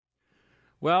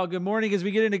Well, good morning. As we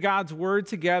get into God's Word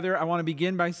together, I want to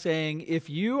begin by saying if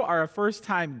you are a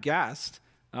first-time guest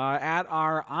at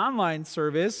our online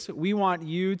service, we want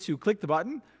you to click the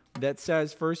button that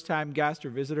says first-time guest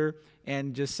or visitor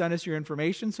and just send us your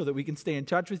information so that we can stay in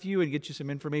touch with you and get you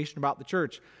some information about the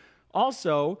church.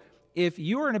 Also, if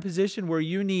you are in a position where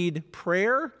you need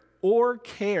prayer or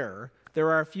care, there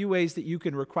are a few ways that you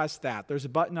can request that. There's a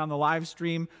button on the live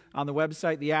stream on the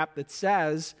website, the app, that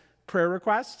says prayer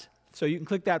request. So you can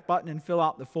click that button and fill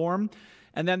out the form.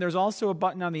 And then there's also a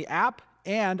button on the app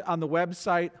and on the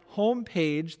website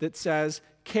homepage that says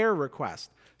care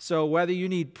request. So whether you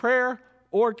need prayer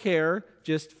or care,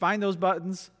 just find those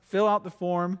buttons, fill out the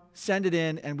form, send it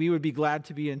in, and we would be glad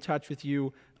to be in touch with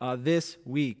you this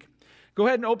week. Go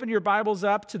ahead and open your Bibles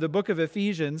up to the book of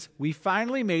Ephesians. We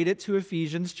finally made it to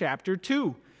Ephesians chapter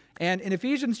 2. And in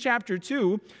Ephesians chapter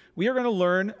 2, we are going to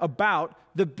learn about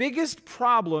the biggest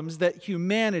problems that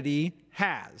humanity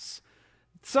has.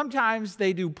 Sometimes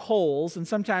they do polls, and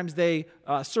sometimes they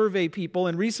survey people.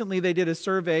 And recently they did a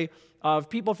survey of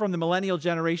people from the millennial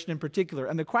generation in particular.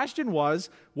 And the question was,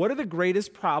 what are the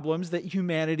greatest problems that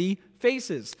humanity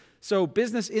faces? So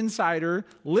Business Insider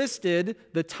listed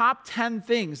the top 10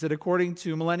 things that, according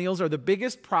to millennials, are the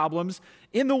biggest problems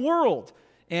in the world.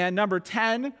 And number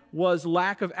 10 was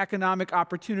lack of economic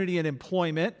opportunity and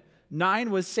employment.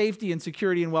 9 was safety and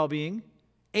security and well-being.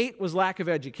 8 was lack of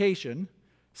education.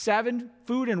 7,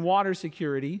 food and water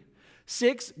security.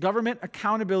 6, government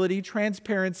accountability,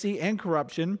 transparency, and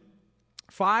corruption.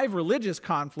 5, religious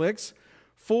conflicts.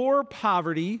 4,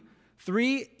 poverty.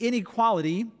 3,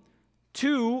 inequality.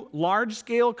 2,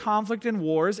 large-scale conflict and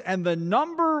wars. And the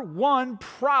number one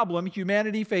problem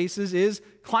humanity faces is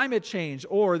climate change,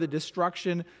 or the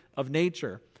destruction of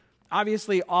nature.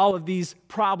 Obviously, all of these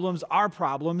problems are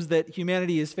problems that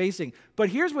humanity is facing. But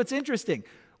here's what's interesting.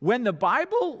 When the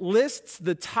Bible lists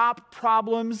the top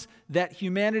problems that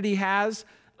humanity has,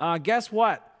 guess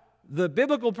what? The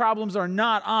biblical problems are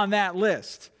not on that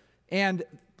list. And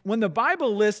when the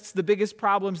Bible lists the biggest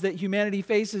problems that humanity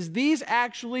faces, these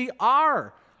actually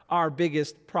are our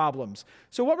biggest problems.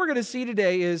 So what we're going to see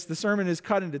today is the sermon is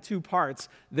cut into two parts.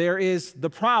 There is the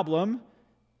problem,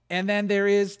 and then there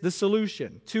is the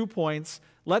solution. 2 points.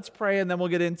 Let's pray, and then we'll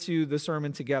get into the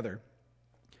sermon together.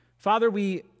 Father,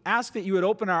 we ask that you would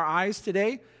open our eyes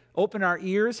today, open our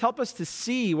ears, help us to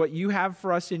see what you have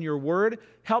for us in your word,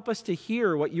 help us to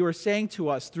hear what you are saying to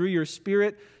us through your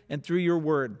Spirit and through your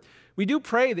word. We do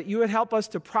pray that you would help us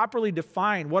to properly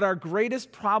define what our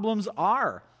greatest problems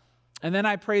are. And then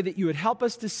I pray that you would help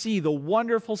us to see the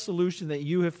wonderful solution that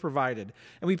you have provided.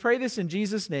 And we pray this in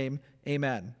Jesus' name,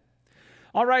 amen.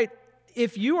 All right,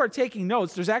 if you are taking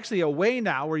notes, there's actually a way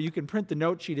now where you can print the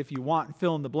note sheet if you want and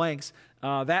fill in the blanks.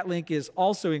 That link is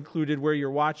also included where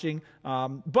you're watching.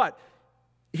 But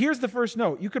here's the first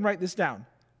note. You can write this down.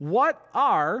 What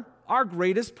are our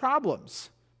greatest problems?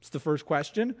 It's the first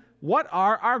question. What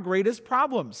are our greatest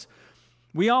problems?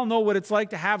 We all know what it's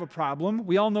like to have a problem.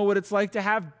 We all know what it's like to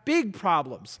have big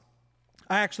problems.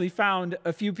 I actually found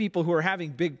a few people who are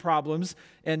having big problems,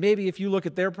 and maybe if you look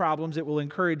at their problems, it will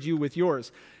encourage you with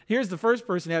yours. Here's the first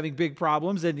person having big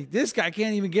problems, and this guy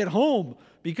can't even get home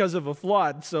because of a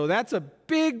flood, so that's a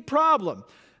big problem.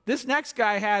 This next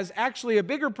guy has actually a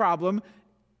bigger problem.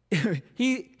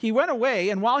 He went away,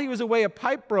 and while he was away, a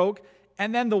pipe broke,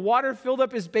 and then the water filled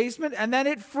up his basement, and then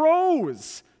it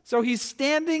froze. So he's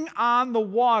standing on the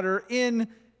water in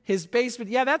his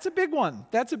basement. Yeah, that's a big one.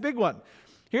 That's a big one.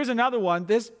 Here's another one.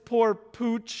 This poor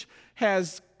pooch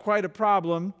has quite a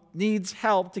problem, needs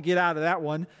help to get out of that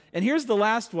one. And here's the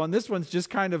last one. This one's just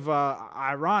kind of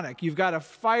ironic. You've got a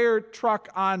fire truck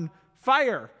on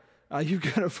fire. You've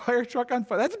got a fire truck on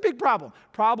fire. That's a big problem.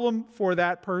 Problem for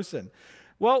that person.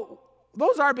 Well,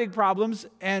 those are big problems,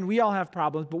 and we all have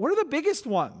problems, but what are the biggest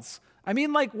ones? I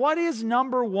mean, like, what is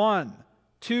number 1,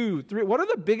 2, 3? What are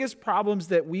the biggest problems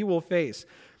that we will face?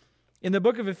 In the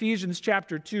book of Ephesians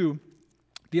chapter 2,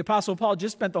 the Apostle Paul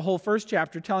just spent the whole first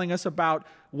chapter telling us about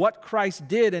what Christ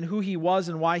did and who he was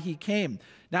and why he came.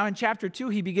 Now in chapter 2,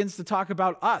 he begins to talk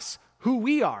about us, who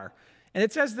we are. And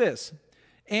it says this,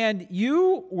 "And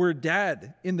you were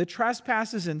dead in the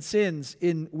trespasses and sins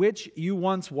in which you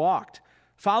once walked,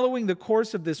 following the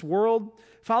course of this world,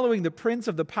 following the prince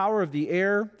of the power of the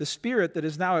air, the spirit that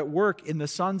is now at work in the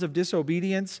sons of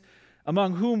disobedience,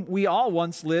 among whom we all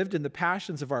once lived in the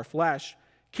passions of our flesh,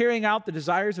 carrying out the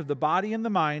desires of the body and the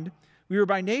mind. We were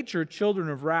by nature children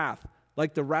of wrath,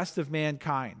 like the rest of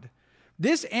mankind."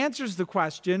 This answers the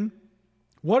question,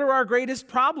 what are our greatest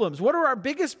problems? What are our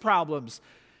biggest problems?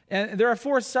 And there are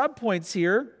 4 subpoints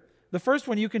here. The first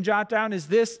one you can jot down is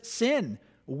this: sin.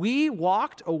 we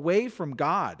walked away from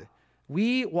God.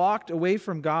 We walked away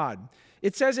from God.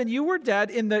 It says, and you were dead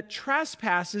in the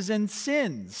trespasses and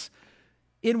sins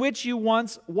in which you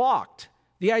once walked.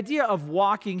 The idea of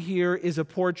walking here is a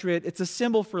portrait. It's a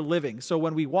symbol for living. So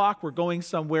when we walk, we're going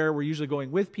somewhere. We're usually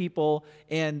going with people,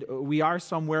 and we are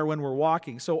somewhere when we're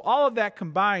walking. So all of that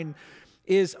combined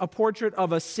is a portrait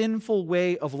of a sinful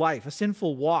way of life, a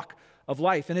sinful walk of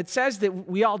life. And it says that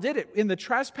we all did it. In the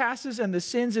trespasses and the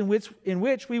sins in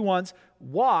which we once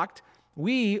walked,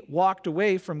 we walked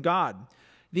away from God.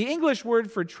 The English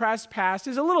word for trespass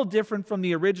is a little different from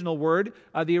the original word.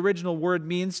 The original word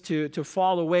means to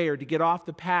fall away or to get off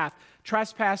the path.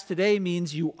 Trespass today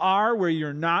means you are where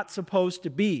you're not supposed to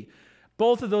be.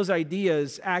 Both of those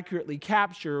ideas accurately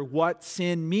capture what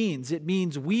sin means. It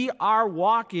means we are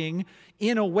walking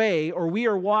in a way, or we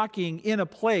are walking in a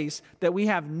place that we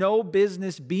have no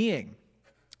business being.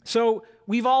 So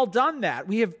we've all done that.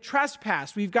 We have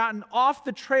trespassed. We've gotten off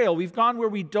the trail. We've gone where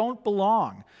we don't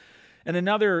belong. And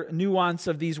another nuance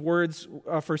of these words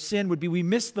for sin would be we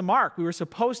missed the mark. We were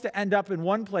supposed to end up in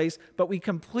one place, but we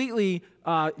completely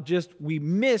we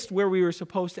missed where we were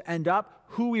supposed to end up,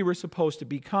 who we were supposed to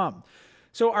become.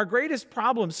 So our greatest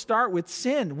problems start with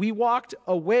sin. We walked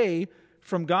away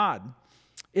from God.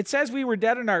 It says we were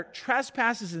dead in our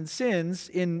trespasses and sins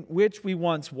in which we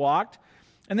once walked.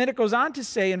 And then it goes on to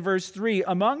say in verse 3,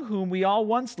 among whom we all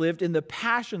once lived in the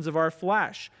passions of our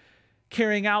flesh,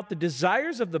 carrying out the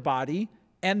desires of the body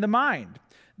and the mind.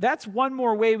 That's one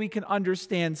more way we can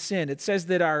understand sin. It says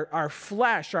that our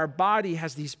flesh, our body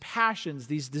has these passions,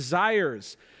 these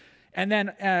desires. And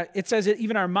then it says that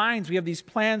even our minds, we have these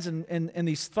plans and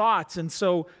these thoughts. And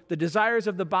so the desires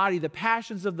of the body, the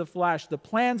passions of the flesh, the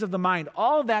plans of the mind,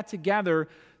 all of that together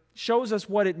shows us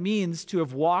what it means to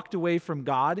have walked away from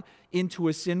God into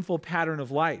a sinful pattern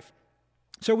of life.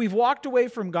 So we've walked away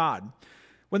from God.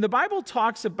 When the Bible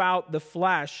talks about the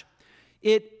flesh,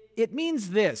 it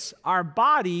means this. Our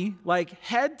body, like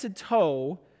head to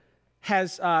toe,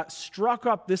 has struck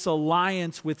up this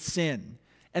alliance with sin.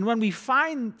 And when we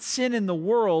find sin in the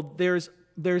world, there's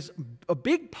a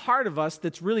big part of us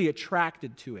that's really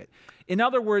attracted to it. In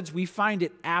other words, we find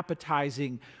it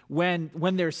appetizing when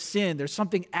there's sin. There's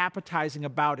something appetizing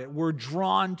about it. We're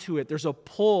drawn to it. There's a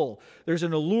pull. There's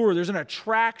an allure. There's an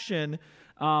attraction.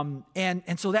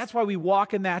 And so that's why we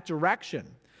walk in that direction.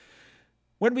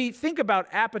 When we think about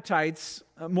appetites,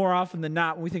 more often than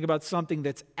not, when we think about something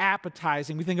that's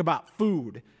appetizing, we think about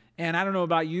food. And I don't know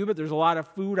about you, but there's a lot of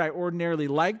food I ordinarily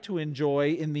like to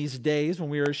enjoy in these days when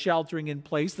we are sheltering in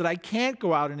place that I can't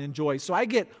go out and enjoy. So I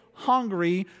get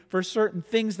hungry for certain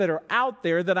things that are out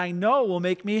there that I know will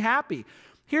make me happy.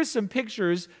 Here's some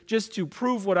pictures just to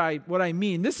prove what I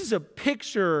mean. This is a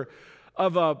picture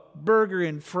of a burger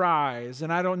and fries.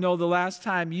 And I don't know the last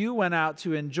time you went out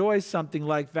to enjoy something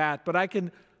like that, but I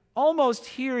can almost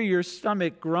hear your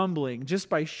stomach grumbling just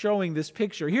by showing this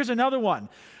picture. Here's another one,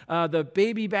 the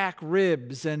baby back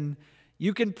ribs. And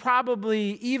you can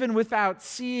probably, even without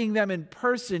seeing them in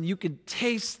person, you can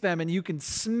taste them and you can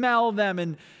smell them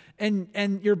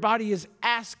and your body is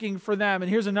asking for them. And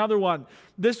here's another one.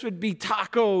 This would be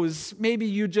tacos. Maybe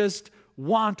you just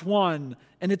want one,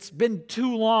 and it's been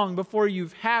too long before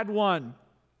you've had one.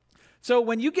 So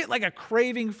when you get like a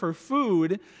craving for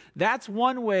food, that's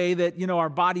one way that, our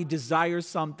body desires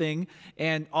something,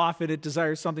 and often it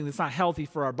desires something that's not healthy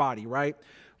for our body, right?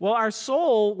 Well, our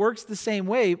soul works the same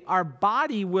way. Our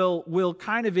body will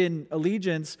kind of in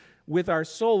allegiance with our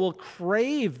soul will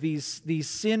crave these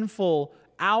sinful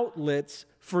outlets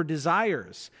for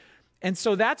desires. And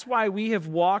so that's why we have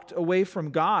walked away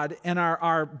from God, and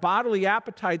our bodily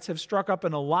appetites have struck up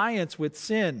an alliance with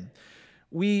sin.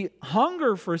 We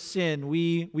hunger for sin.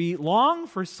 We long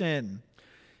for sin.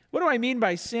 What do I mean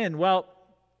by sin? Well,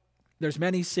 there's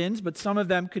many sins, but some of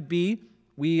them could be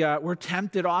we're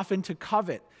tempted often to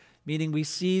covet, meaning we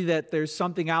see that there's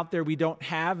something out there we don't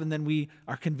have, and then we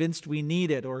are convinced we need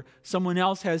it, or someone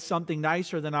else has something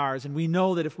nicer than ours, and we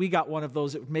know that if we got one of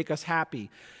those, it would make us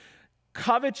happy.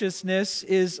 Covetousness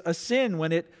is a sin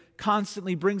when it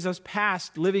constantly brings us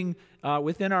past living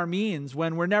within our means.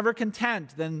 When we're never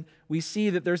content, then we see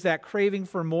that there's that craving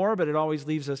for more, but it always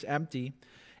leaves us empty.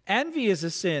 Envy is a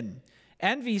sin.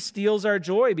 Envy steals our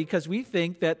joy because we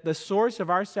think that the source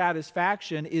of our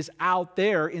satisfaction is out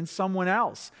there in someone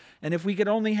else. And if we could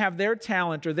only have their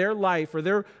talent or their life or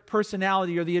their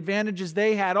personality or the advantages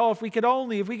they had, if we could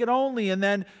only, and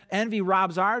then envy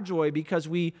robs our joy because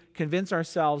we convince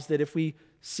ourselves that if we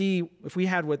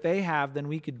had what they have, then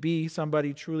we could be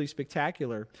somebody truly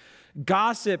spectacular.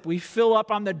 Gossip, we fill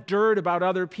up on the dirt about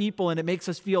other people and it makes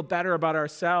us feel better about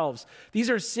ourselves. These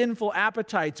are sinful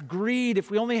appetites. Greed, if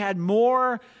we only had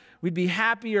more, we'd be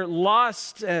happier.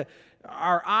 Lust,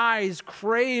 our eyes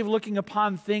crave looking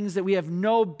upon things that we have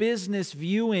no business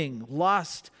viewing.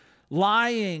 Lust,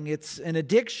 lying, it's an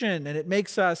addiction and it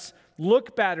makes us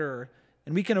look better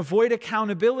and we can avoid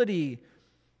accountability.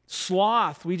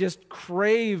 Sloth, we just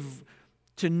crave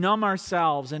to numb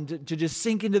ourselves and to just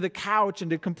sink into the couch and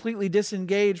to completely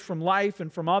disengage from life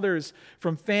and from others,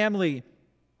 from family.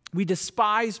 We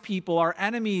despise people, our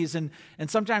enemies, and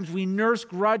sometimes we nurse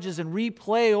grudges and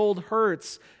replay old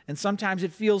hurts, and sometimes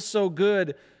it feels so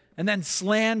good. And then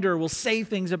slander, we'll say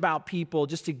things about people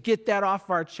just to get that off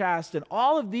our chest. And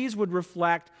all of these would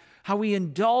reflect how we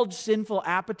indulge sinful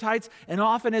appetites, and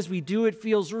often as we do, it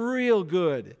feels real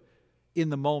good in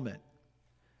the moment.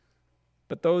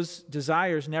 But those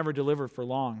desires never deliver for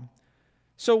long.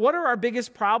 So what are our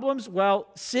biggest problems? Well,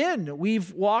 sin.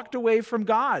 We've walked away from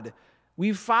God.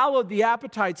 We've followed the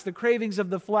appetites, the cravings of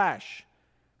the flesh.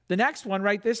 The next one,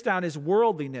 write this down, is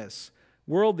worldliness.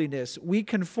 Worldliness. We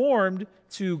conformed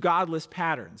to godless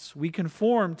patterns. We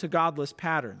conform to godless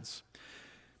patterns.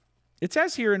 It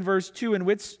says here in verse 2,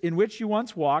 in which you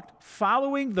once walked,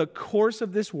 following the course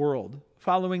of this world.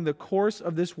 Following the course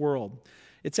of this world.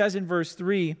 It says in verse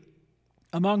 3,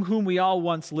 among whom we all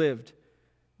once lived,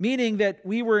 meaning that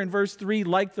we were, in verse 3,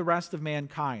 like the rest of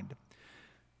mankind.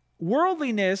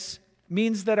 Worldliness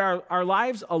means that our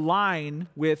lives align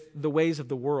with the ways of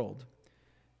the world.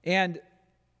 And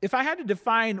if I had to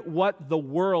define what the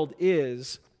world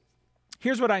is,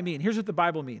 here's what I mean. Here's what the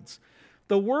Bible means.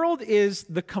 The world is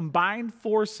the combined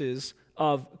forces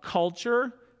of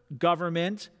culture,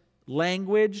 government,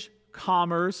 language,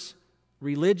 commerce,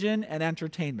 religion, and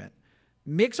entertainment.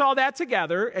 Mix all that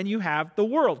together and you have the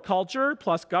world. Culture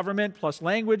plus government plus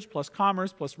language plus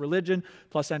commerce plus religion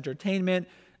plus entertainment.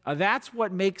 That's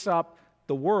what makes up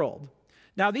the world.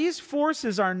 Now, these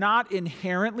forces are not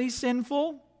inherently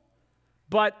sinful,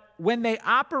 but when they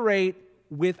operate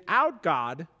without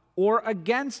God or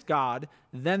against God,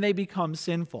 then they become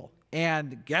sinful.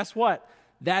 And guess what?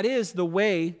 That is the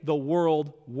way the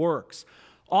world works.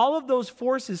 All of those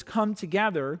forces come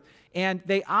together and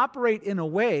they operate in a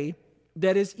way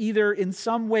that is either in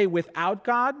some way without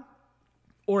God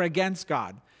or against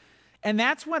God. And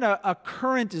that's when a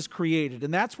current is created.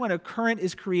 And that's when a current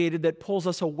is created that pulls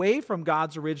us away from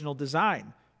God's original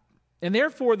design. And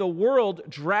therefore, the world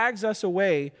drags us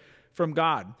away from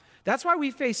God. That's why we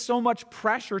face so much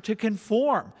pressure to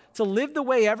conform, to live the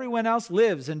way everyone else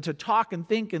lives, and to talk and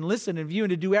think and listen and view and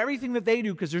to do everything that they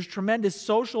do, because there's tremendous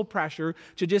social pressure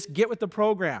to just get with the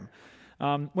program.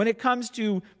 When it comes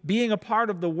to being a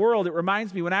part of the world, it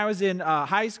reminds me when I was in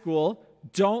high school,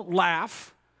 don't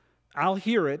laugh, I'll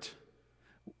hear it.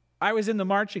 I was in the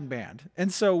marching band.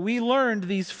 And so we learned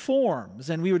these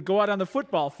forms, and we would go out on the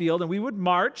football field and we would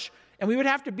march, and we would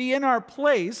have to be in our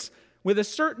place with a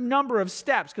certain number of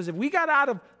steps, because if we got out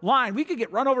of line, we could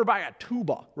get run over by a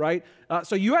tuba, right?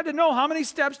 So you had to know how many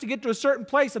steps to get to a certain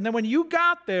place, and then when you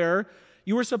got there,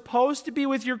 you were supposed to be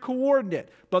with your coordinate.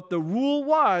 But the rule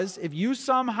was, if you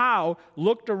somehow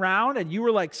looked around and you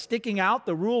were like sticking out,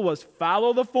 the rule was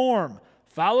follow the form.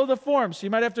 Follow the form. So you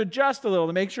might have to adjust a little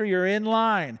to make sure you're in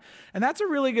line. And that's a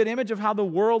really good image of how the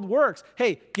world works.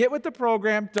 Hey, get with the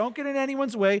program. Don't get in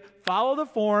anyone's way. Follow the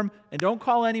form and don't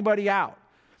call anybody out.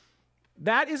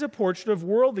 That is a portrait of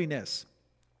worldliness.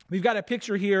 We've got a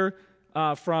picture here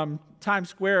from Times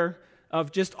Square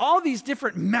of just all these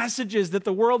different messages that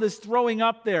the world is throwing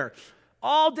up there.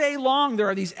 All day long, there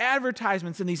are these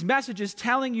advertisements and these messages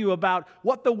telling you about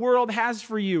what the world has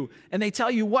for you. And they tell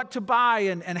you what to buy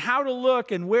and how to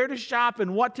look and where to shop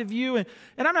and what to view. And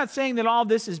I'm not saying that all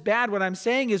this is bad. What I'm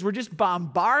saying is we're just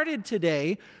bombarded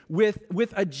today with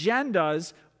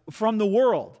agendas from the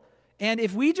world. And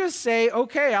if we just say,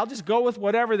 okay, I'll just go with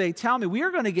whatever they tell me, we are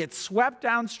going to get swept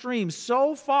downstream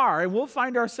so far, and we'll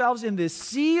find ourselves in this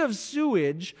sea of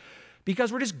sewage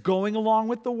because we're just going along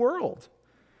with the world.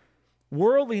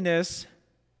 Worldliness,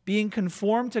 being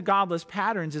conformed to godless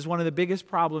patterns, is one of the biggest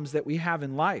problems that we have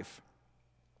in life.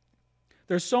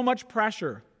 There's so much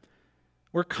pressure.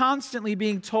 We're constantly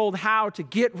being told how to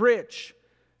get rich,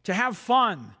 to have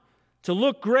fun, to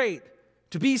look great,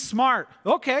 to be smart.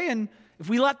 Okay, and if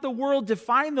we let the world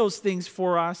define those things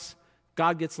for us,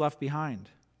 God gets left behind.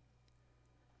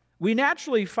 We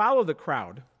naturally follow the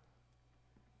crowd.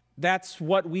 That's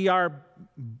what we are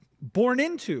born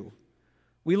into.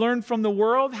 We learn from the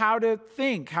world how to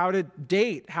think, how to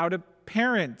date, how to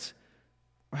parent,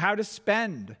 how to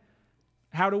spend,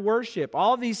 how to worship.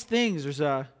 All of these things, there's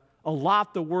a a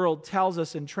lot the world tells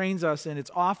us and trains us, and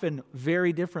it's often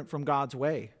very different from God's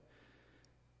way.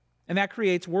 And that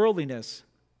creates worldliness.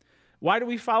 Why do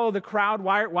we follow the crowd?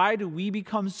 Why do we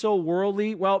become so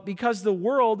worldly? Well, because the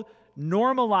world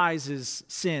normalizes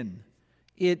sin.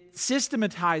 It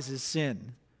systematizes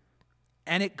sin.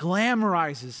 And it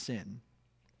glamorizes sin.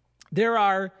 There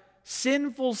are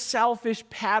sinful, selfish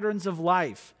patterns of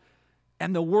life.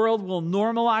 And the world will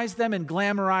normalize them and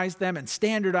glamorize them and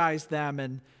standardize them,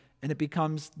 and it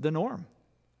becomes the norm.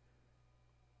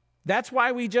 That's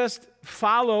why we just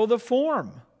follow the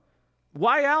form.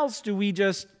 Why else do we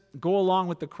just go along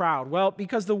with the crowd? Well,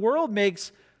 because the world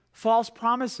makes false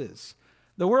promises.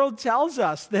 The world tells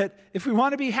us that if we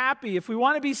want to be happy, if we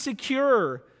want to be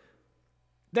secure,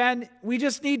 then we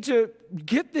just need to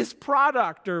get this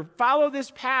product or follow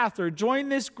this path or join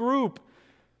this group.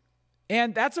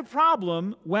 And that's a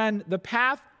problem when the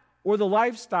path or the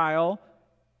lifestyle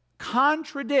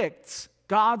contradicts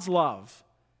God's love,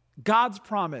 God's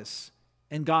promise,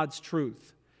 and God's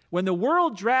truth. When the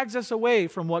world drags us away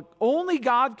from what only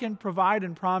God can provide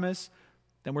and promise,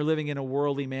 then we're living in a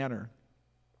worldly manner.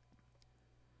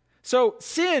 So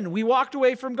sin, we walked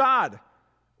away from God.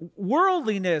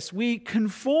 Worldliness, we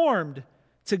conformed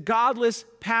to godless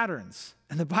patterns.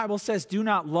 And the Bible says, do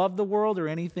not love the world or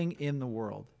anything in the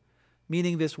world,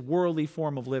 meaning this worldly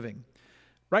form of living.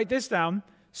 Write this down.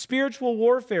 Spiritual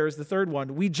warfare is the third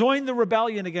one. We join the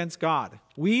rebellion against God.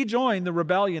 We join the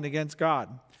rebellion against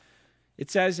God.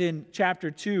 It says in chapter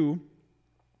 2,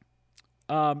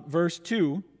 verse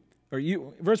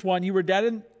 1, you were dead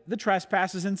in the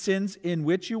trespasses and sins in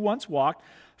which you once walked,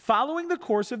 following the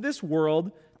course of this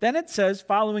world. Then it says,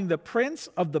 following the prince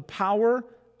of the power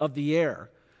of the air.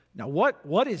 Now,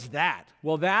 what is that?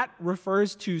 Well, that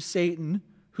refers to Satan,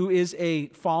 who is a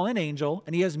fallen angel,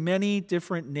 and he has many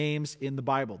different names in the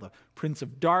Bible. The prince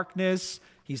of darkness,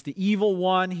 he's the evil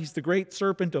one, he's the great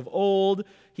serpent of old,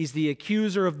 he's the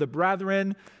accuser of the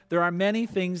brethren. There are many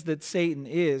things that Satan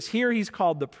is. Here he's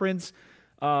called the prince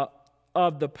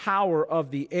of the power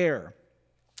of the air.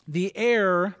 The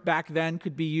air back then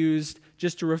could be used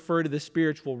just to refer to the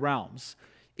spiritual realms.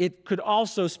 It could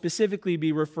also specifically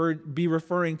be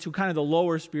referring to kind of the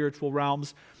lower spiritual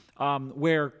realms,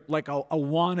 where like a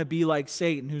wannabe like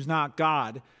Satan, who's not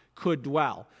God, could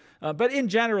dwell. But in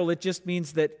general, it just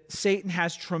means that Satan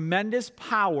has tremendous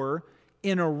power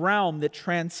in a realm that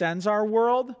transcends our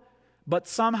world, but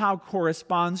somehow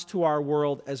corresponds to our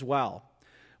world as well.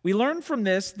 We learn from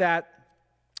this that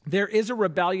there is a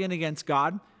rebellion against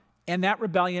God, and that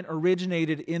rebellion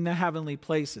originated in the heavenly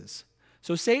places.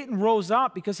 So Satan rose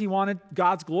up because he wanted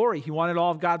God's glory. He wanted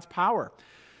all of God's power.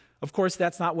 Of course,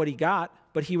 that's not what he got,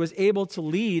 but he was able to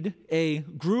lead a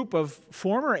group of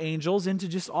former angels into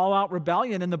just all-out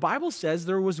rebellion. And the Bible says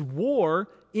there was war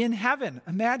in heaven.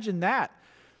 Imagine that.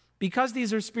 Because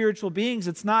these are spiritual beings,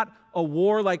 it's not a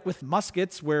war like with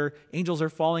muskets where angels are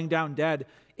falling down dead.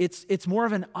 It's more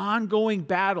of an ongoing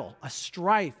battle, a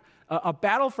strife, a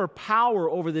battle for power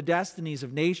over the destinies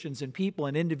of nations and people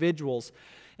and individuals.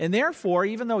 And therefore,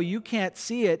 even though you can't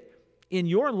see it in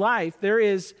your life, there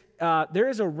is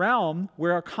a realm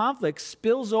where a conflict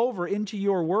spills over into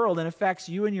your world and affects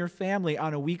you and your family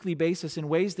on a weekly basis in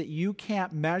ways that you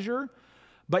can't measure,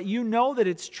 but you know that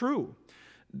it's true.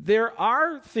 There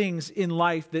are things in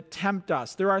life that tempt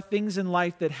us. There are things in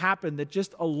life that happen that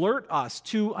just alert us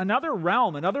to another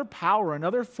realm, another power,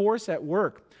 another force at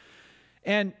work.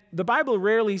 And the Bible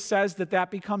rarely says that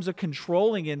becomes a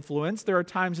controlling influence. There are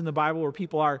times in the Bible where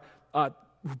people are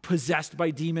possessed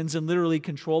by demons and literally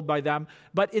controlled by them.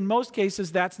 But in most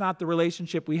cases, that's not the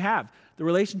relationship we have. The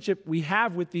relationship we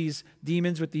have with these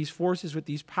demons, with these forces, with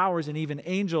these powers, and even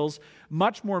angels,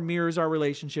 much more mirrors our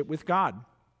relationship with God.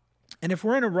 And if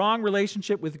we're in a wrong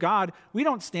relationship with God, we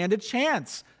don't stand a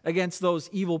chance against those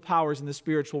evil powers in the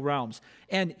spiritual realms.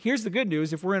 And here's the good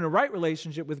news. If we're in a right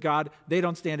relationship with God, they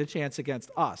don't stand a chance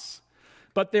against us.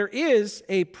 But there is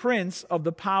a prince of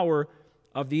the power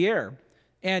of the air.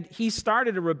 And he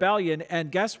started a rebellion, and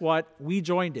guess what? We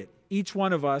joined it. Each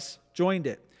one of us joined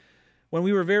it. When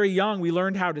we were very young, we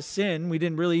learned how to sin. We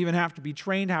didn't really even have to be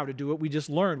trained how to do it. We just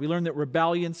learned. We learned that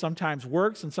rebellion sometimes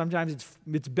works, and sometimes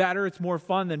it's better, it's more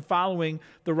fun than following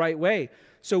the right way.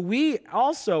 So we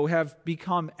also have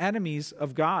become enemies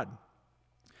of God.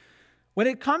 When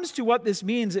it comes to what this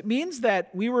means, it means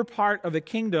that we were part of a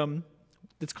kingdom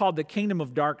that's called the kingdom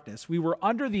of darkness. We were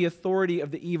under the authority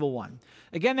of the evil one.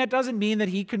 Again, that doesn't mean that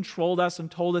he controlled us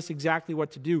and told us exactly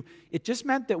what to do. It just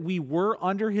meant that we were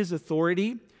under his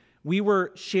authority. We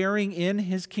were sharing in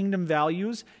his kingdom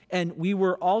values, and we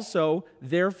were also,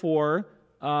 therefore,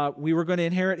 we were going to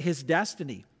inherit his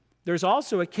destiny. There's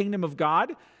also a kingdom of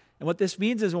God. And what this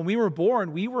means is when we were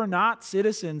born, we were not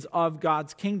citizens of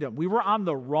God's kingdom. We were on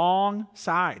the wrong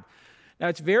side. Now,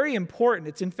 it's very important.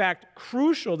 It's, in fact,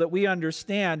 crucial that we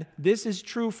understand this is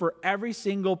true for every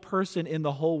single person in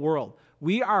the whole world.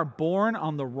 We are born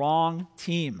on the wrong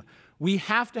team. We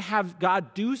have to have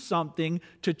God do something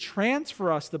to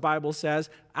transfer us, the Bible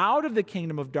says, out of the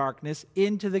kingdom of darkness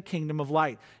into the kingdom of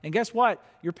light. And guess what?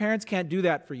 Your parents can't do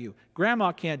that for you.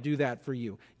 Grandma can't do that for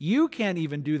you. You can't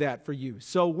even do that for you.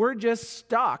 So we're just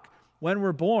stuck when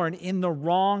we're born in the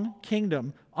wrong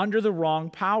kingdom, under the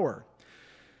wrong power.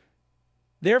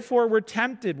 Therefore, we're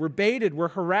tempted, we're baited, we're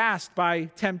harassed by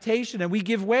temptation, and we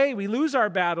give way, we lose our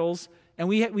battles, and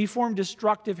we form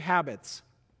destructive habits.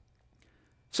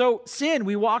 So sin,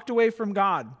 we walked away from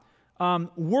God.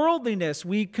 Worldliness,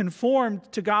 we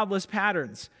conformed to godless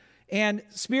patterns. And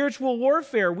spiritual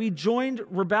warfare, we joined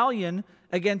rebellion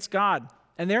against God.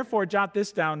 And therefore, jot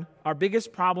this down, our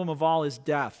biggest problem of all is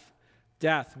death.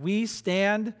 Death. We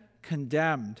stand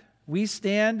condemned. We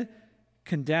stand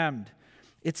condemned.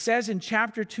 It says in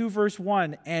chapter 2, verse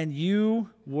 1, and you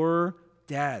were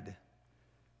dead.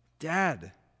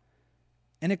 Dead.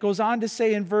 And it goes on to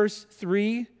say in verse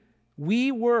 3,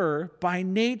 we were by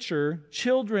nature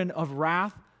children of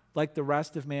wrath like the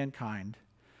rest of mankind.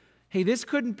 Hey, this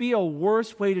couldn't be a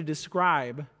worse way to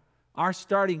describe our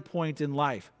starting point in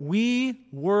life. We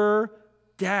were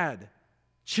dead,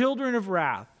 children of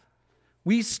wrath.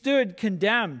 We stood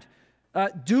condemned,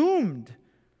 doomed.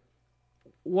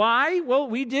 Why? Well,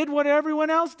 we did what everyone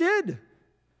else did.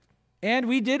 And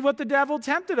we did what the devil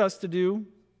tempted us to do.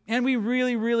 And we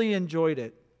really, really enjoyed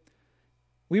it.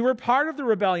 We were part of the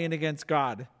rebellion against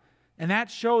God. And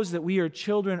that shows that we are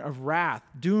children of wrath,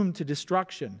 doomed to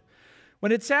destruction.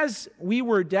 When it says we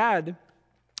were dead,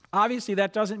 obviously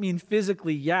that doesn't mean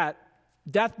physically yet.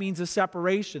 Death means a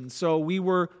separation. So we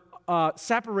were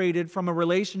separated from a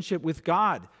relationship with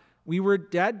God. We were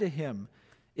dead to Him.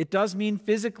 It does mean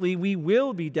physically we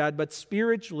will be dead, but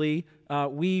spiritually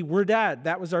we were dead.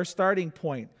 That was our starting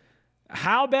point.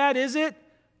 How bad is it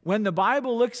when the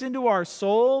Bible looks into our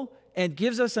soul and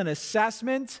gives us an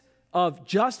assessment of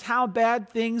just how bad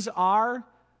things are?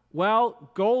 Well,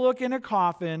 go look in a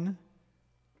coffin,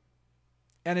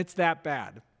 and it's that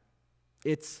bad.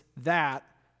 It's that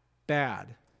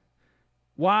bad.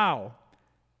 Wow.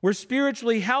 We're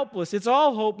spiritually helpless. It's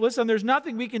all hopeless, and there's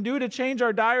nothing we can do to change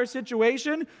our dire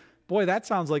situation. Boy, that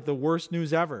sounds like the worst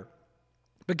news ever.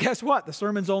 But guess what? The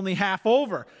sermon's only half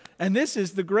over. And this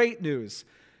is the great news,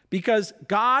 because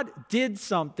God did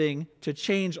something to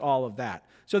change all of that.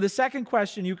 So the second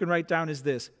question you can write down is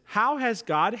this: how has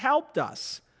God helped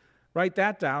us? Write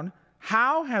that down.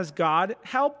 How has God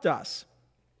helped us?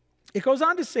 It goes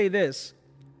on to say this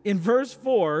in verse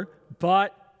 4,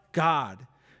 but God,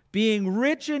 being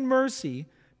rich in mercy,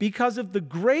 because of the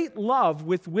great love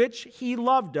with which He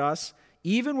loved us,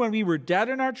 even when we were dead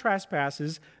in our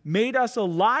trespasses, made us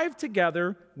alive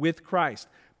together with Christ.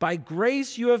 By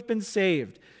grace you have been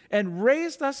saved, and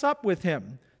raised us up with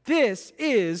Him. This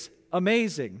is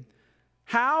amazing.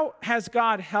 How has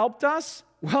God helped us?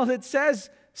 Well, it says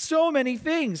so many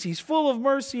things. He's full of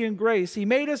mercy and grace. He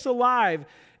made us alive.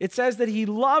 It says that He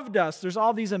loved us. There's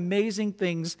all these amazing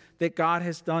things that God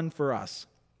has done for us.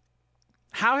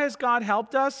 How has God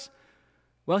helped us?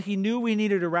 Well, He knew we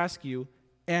needed a rescue,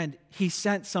 and He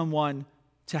sent someone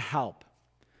to help.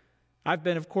 I've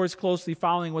been, of course, closely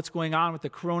following what's going on with the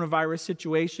coronavirus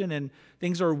situation, and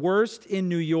things are worst in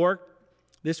New York.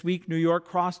 This week, New York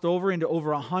crossed over into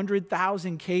over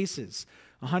 100,000 cases.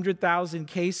 100,000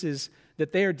 cases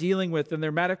that they are dealing with, and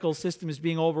their medical system is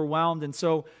being overwhelmed. And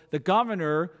so the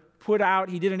governor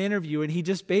he did an interview, and he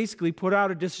just basically put out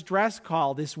a distress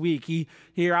call this week.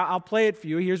 I'll play it for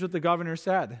you. Here's what the governor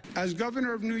said. As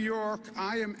governor of New York,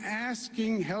 I am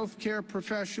asking healthcare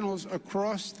professionals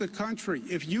across the country,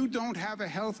 if you don't have a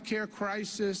healthcare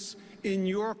crisis in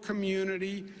your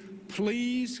community,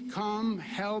 please come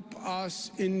help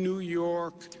us in New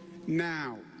York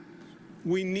now.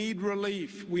 We need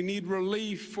relief. We need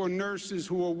relief for nurses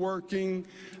who are working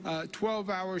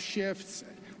 12-hour shifts,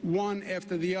 one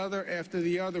after the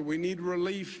other. We need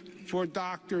relief for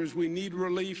doctors. We need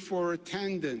relief for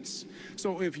attendants.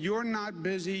 So if you're not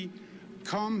busy,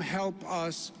 come help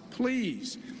us,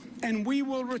 please. And we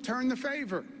will return the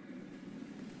favor.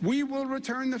 We will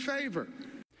return the favor.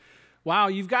 Wow,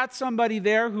 you've got somebody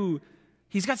there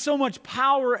he's got so much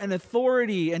power and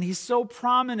authority, and he's so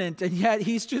prominent, and yet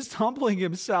he's just humbling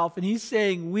himself, and he's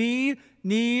saying, we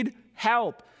need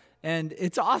help. And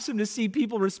it's awesome to see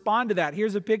people respond to that.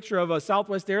 Here's a picture of a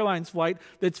Southwest Airlines flight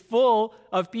that's full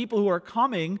of people who are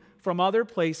coming from other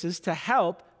places to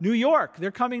help New York.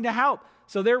 They're coming to help.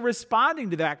 So they're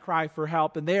responding to that cry for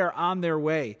help, and they are on their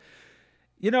way.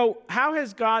 You know, how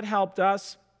has God helped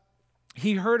us?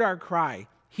 He heard our cry.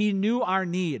 He knew our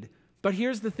need. But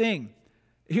here's the thing.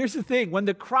 When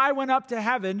the cry went up to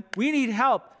heaven, we need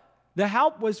help. The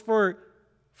help was for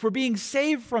being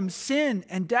saved from sin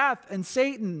and death and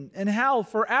Satan and hell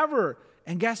forever.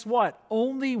 And guess what?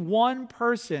 Only one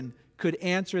person could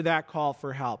answer that call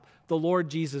for help, the Lord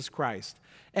Jesus Christ.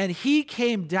 And he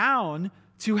came down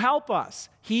to help us.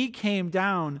 He came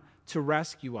down to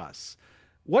rescue us.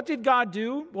 What did God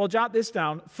do? Well, jot this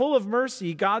down. Full of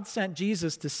mercy, God sent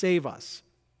Jesus to save us.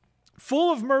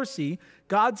 Full of mercy,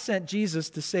 God sent Jesus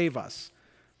to save us.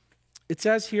 It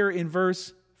says here in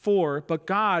verse 4, but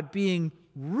God being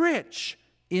rich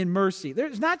in mercy.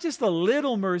 There's not just a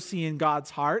little mercy in God's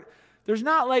heart. There's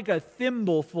not like a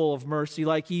thimble full of mercy,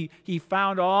 like he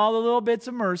found all the little bits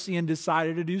of mercy and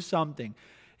decided to do something.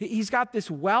 He's got this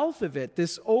wealth of it,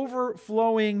 this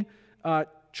overflowing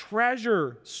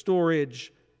treasure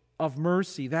storage of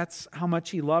mercy. That's how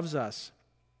much he loves us.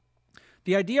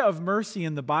 The idea of mercy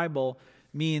in the Bible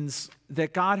means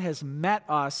that God has met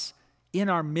us in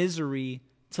our misery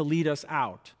to lead us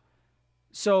out.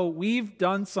 So we've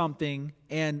done something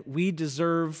and we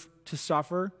deserve to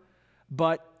suffer,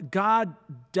 but God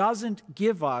doesn't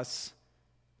give us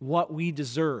what we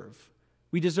deserve.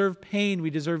 We deserve pain, we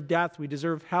deserve death, we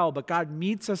deserve hell, but God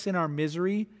meets us in our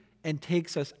misery and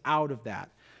takes us out of that.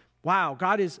 Wow,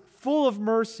 God is full of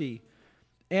mercy,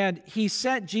 and he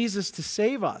sent Jesus to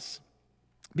save us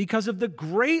because of the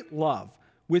great love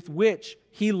with which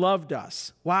he loved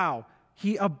us. Wow,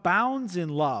 he abounds in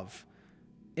love.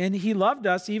 And he loved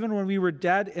us even when we were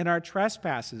dead in our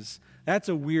trespasses. That's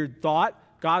a weird thought.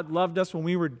 God loved us when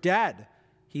we were dead.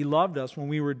 He loved us when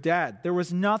we were dead. There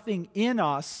was nothing in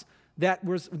us that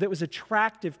was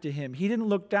attractive to him. He didn't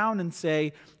look down and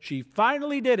say, she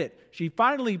finally did it. She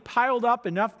finally piled up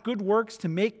enough good works to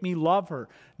make me love her.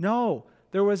 No,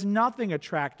 there was nothing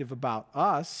attractive about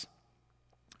us.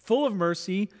 Full of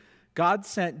mercy, God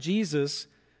sent Jesus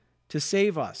to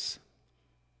save us.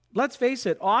 Let's face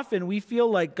it, often we feel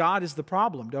like God is the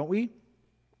problem, don't we?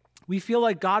 We feel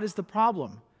like God is the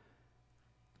problem.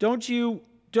 Don't you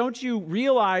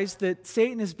realize that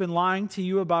Satan has been lying to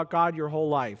you about God your whole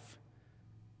life?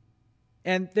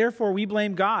 And therefore we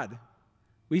blame God.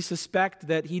 We suspect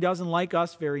that he doesn't like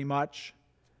us very much.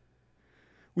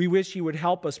 We wish he would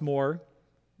help us more.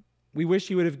 We wish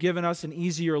he would have given us an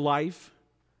easier life.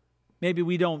 Maybe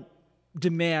we don't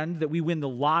demand that we win the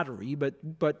lottery, but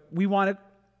we want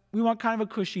kind of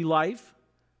a cushy life.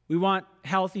 We want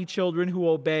healthy children who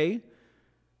obey.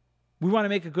 We want to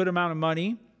make a good amount of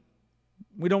money.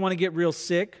 We don't want to get real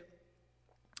sick.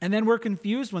 And then we're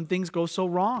confused when things go so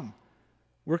wrong.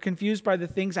 We're confused by the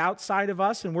things outside of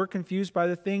us, and we're confused by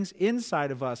the things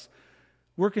inside of us.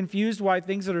 We're confused why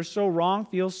things that are so wrong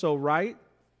feel so right,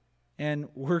 and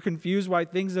we're confused why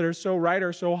things that are so right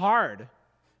are so hard.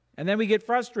 And then we get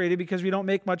frustrated because we don't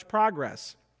make much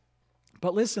progress.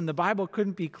 But listen, the Bible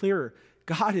couldn't be clearer.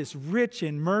 God is rich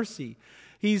in mercy.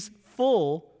 He's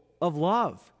full of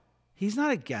love. He's not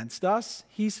against us.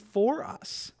 He's for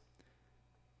us.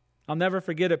 I'll never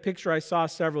forget a picture I saw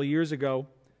several years ago.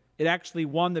 It actually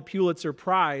won the Pulitzer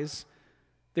Prize.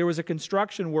 There was a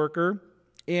construction worker,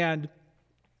 and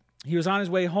he was on his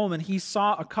way home, and he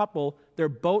saw a couple. Their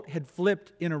boat had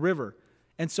flipped in a river.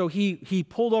 And so he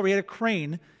pulled over. He had a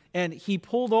crane, and he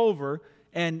pulled over,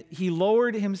 and he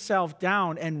lowered himself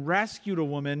down and rescued a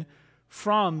woman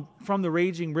from the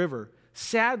raging river.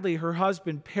 Sadly, her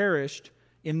husband perished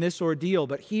in this ordeal,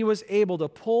 but he was able to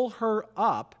pull her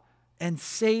up and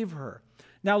save her.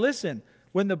 Now listen,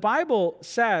 when the Bible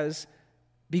says,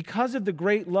 because of the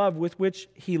great love with which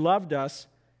he loved us,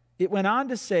 it went on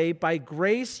to say, by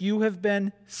grace you have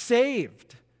been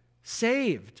saved.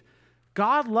 Saved.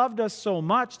 God loved us so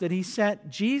much that he sent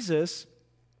Jesus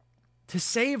to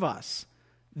save us.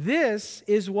 This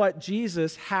is what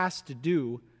Jesus has to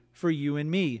do for you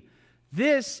and me.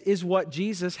 This is what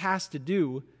Jesus has to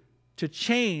do to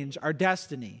change our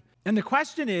destiny. And the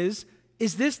question is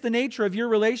this the nature of your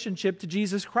relationship to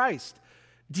Jesus Christ?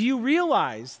 Do you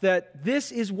realize that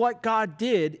this is what God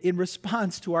did in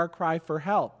response to our cry for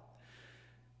help?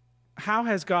 How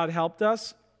has God helped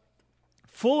us?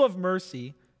 Full of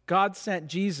mercy, God sent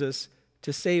Jesus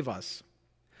to save us.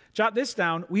 Jot this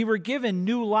down. We were given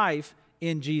new life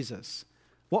in Jesus.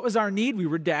 What was our need? We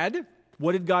were dead.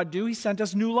 What did God do? He sent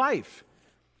us new life.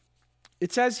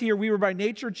 It says here, we were by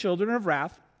nature children of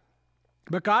wrath,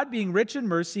 but God, being rich in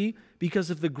mercy, because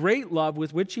of the great love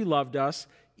with which he loved us,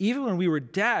 even when we were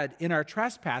dead in our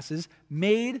trespasses,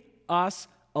 made us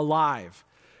alive.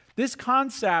 This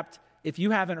concept, if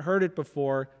you haven't heard it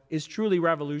before, is truly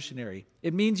revolutionary.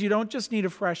 It means you don't just need a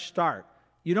fresh start.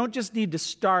 You don't just need to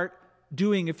start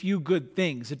doing a few good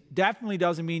things. It definitely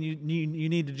doesn't mean you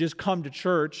need to just come to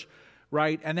church,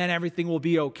 right, and then everything will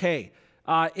be okay.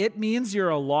 It means you're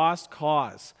a lost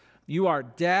cause. You are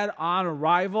dead on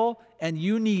arrival, and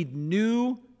you need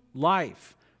new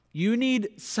life. You need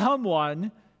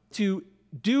someone to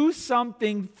do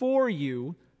something for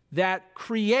you that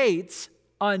creates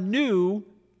a new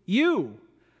you.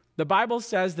 The Bible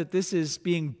says that this is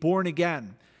being born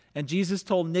again. And Jesus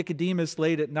told Nicodemus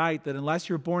late at night that unless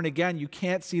you're born again, you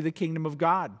can't see the kingdom of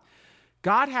God.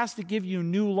 God has to give you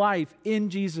new life in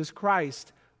Jesus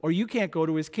Christ, or you can't go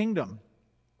to his kingdom.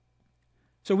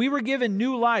 So we were given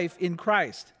new life in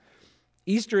Christ.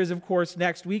 Easter is, of course,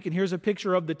 next week, and here's a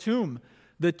picture of the tomb.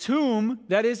 The tomb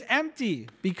that is empty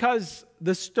because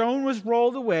the stone was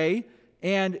rolled away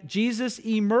and Jesus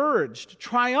emerged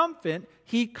triumphant.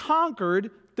 He conquered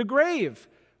the grave.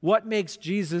 What makes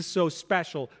Jesus so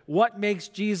special? What makes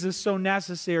Jesus so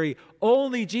necessary?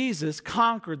 Only Jesus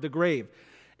conquered the grave.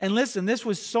 And listen, this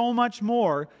was so much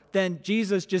more than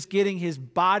Jesus just getting his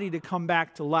body to come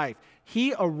back to life.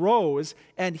 He arose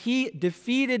and he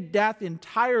defeated death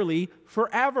entirely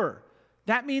forever.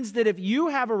 That means that if you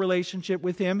have a relationship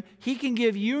with him, he can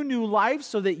give you new life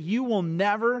so that you will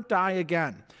never die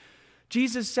again.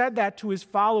 Jesus said that to his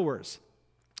followers.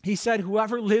 He said,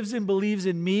 whoever lives and believes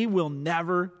in me will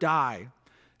never die.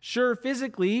 Sure,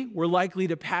 physically, we're likely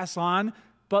to pass on,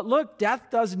 but look, death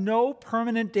does no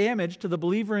permanent damage to the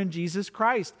believer in Jesus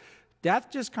Christ. Death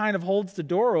just kind of holds the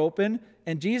door open,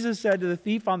 and Jesus said to the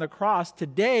thief on the cross,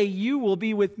 today you will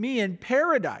be with me in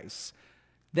paradise.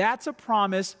 That's a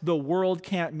promise the world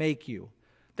can't make you.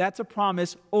 That's a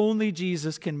promise only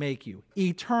Jesus can make you.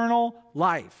 Eternal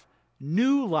life,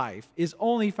 new life, is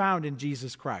only found in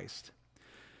Jesus Christ.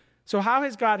 So how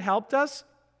has God helped us?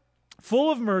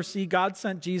 Full of mercy, God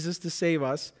sent Jesus to save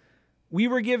us. We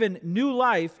were given new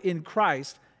life in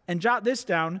Christ. And jot this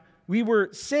down, we were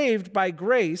saved by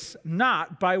grace,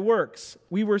 not by works.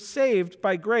 We were saved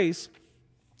by grace,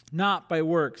 not by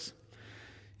works.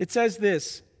 It says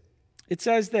this. It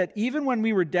says that even when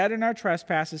we were dead in our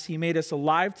trespasses, he made us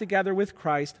alive together with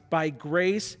Christ. By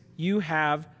grace you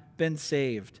have been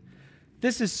saved.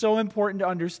 This is so important to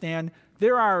understand.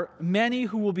 There are many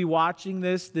who will be watching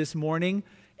this morning,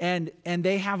 and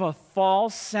they have a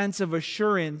false sense of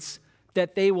assurance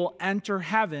that they will enter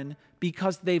heaven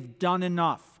because they've done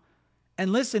enough.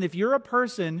 And listen, if you're a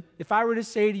person, if I were to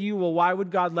say to you, well, why would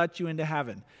God let you into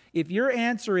heaven? If your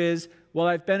answer is, well,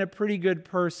 I've been a pretty good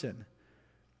person.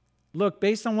 Look,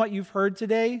 based on what you've heard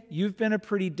today, you've been a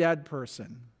pretty dead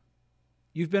person.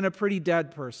 You've been a pretty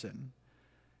dead person.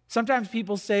 Sometimes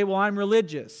people say, well, I'm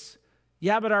religious.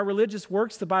 Yeah, but our religious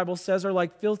works, the Bible says, are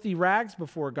like filthy rags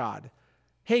before God.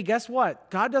 Hey, guess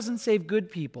what? God doesn't save good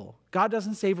people. God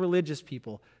doesn't save religious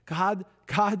people. God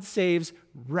saves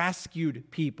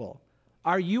rescued people.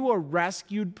 Are you a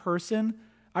rescued person?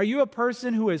 Are you a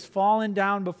person who has fallen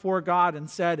down before God and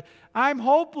said, I'm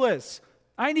hopeless.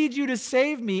 I need you to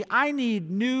save me. I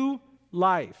need new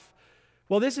life.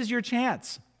 Well, this is your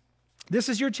chance. This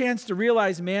is your chance to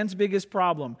realize man's biggest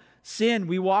problem. Sin,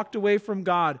 we walked away from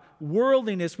God.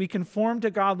 Worldliness, we conformed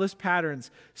to godless patterns.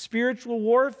 Spiritual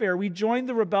warfare, we joined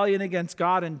the rebellion against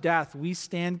God, and death, we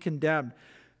stand condemned.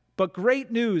 But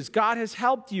great news, God has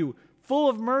helped you. Full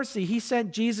of mercy, he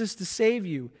sent Jesus to save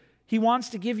you. He wants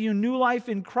to give you new life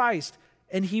in Christ,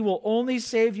 and he will only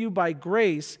save you by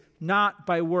grace, not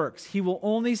by works. He will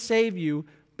only save you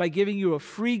by giving you a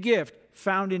free gift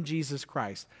found in Jesus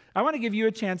Christ. I want to give you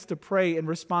a chance to pray in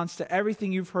response to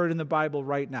everything you've heard in the Bible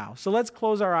right now. So let's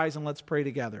close our eyes and let's pray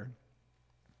together.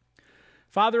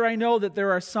 Father, I know that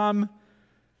there are some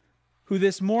who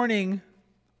this morning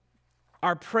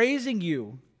are praising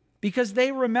you because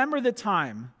they remember the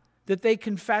time that they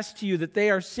confessed to you that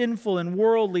they are sinful and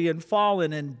worldly and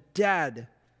fallen and dead.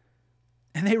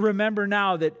 And they remember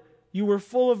now that you were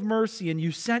full of mercy and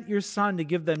you sent your Son to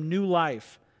give them new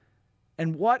life.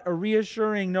 And what a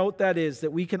reassuring note that is,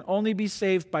 that we can only be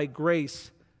saved by grace,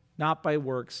 not by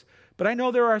works. But I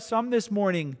know there are some this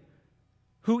morning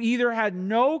who either had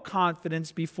no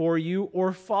confidence before you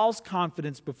or false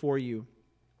confidence before you.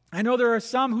 I know there are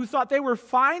some who thought they were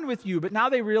fine with you, but now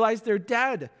they realize they're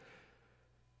dead.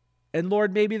 And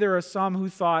Lord, maybe there are some who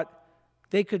thought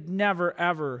they could never,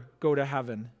 ever go to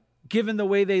heaven, given the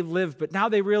way they lived, but now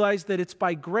they realize that it's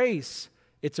by grace,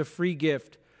 it's a free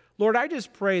gift. Lord, I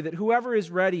just pray that whoever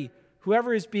is ready,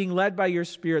 whoever is being led by your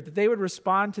Spirit, that they would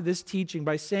respond to this teaching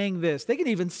by saying this. They can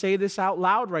even say this out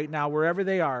loud right now, wherever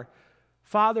they are.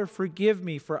 Father, forgive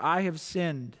me, for I have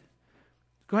sinned.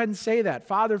 Go ahead and say that.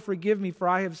 Father, forgive me, for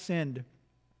I have sinned.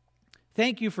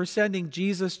 Thank you for sending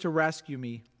Jesus to rescue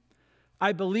me.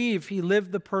 I believe he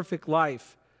lived the perfect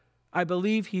life. I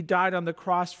believe he died on the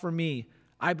cross for me.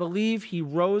 I believe he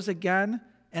rose again,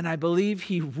 and I believe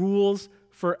he rules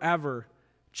forever.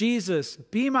 Jesus,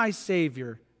 be my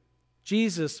Savior.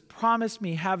 Jesus, promise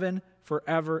me heaven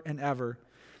forever and ever.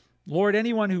 Lord,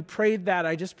 anyone who prayed that,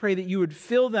 I just pray that you would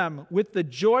fill them with the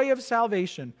joy of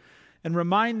salvation and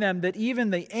remind them that even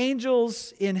the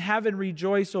angels in heaven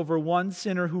rejoice over one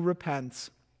sinner who repents.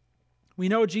 We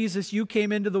know, Jesus, you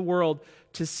came into the world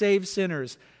to save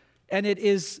sinners, and it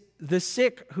is the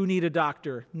sick who need a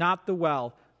doctor, not the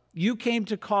well. You came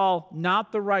to call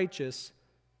not the righteous,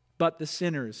 but the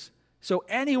sinners. So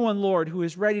anyone, Lord, who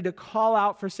is ready to call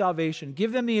out for salvation,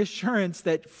 give them the assurance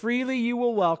that freely you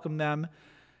will welcome them.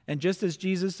 And just as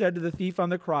Jesus said to the thief on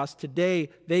the cross, today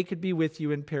they could be with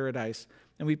you in paradise.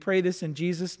 And we pray this in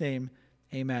Jesus' name,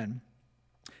 amen.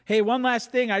 Hey, one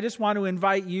last thing. I just want to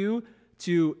invite you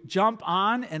to jump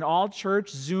on an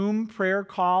all-church Zoom prayer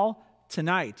call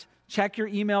tonight. Check your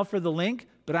email for the link,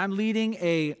 but I'm leading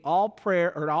an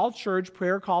all-church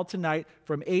prayer call tonight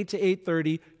from 8 to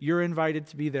 8:30. You're invited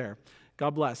to be there.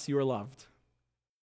 God bless. You are loved.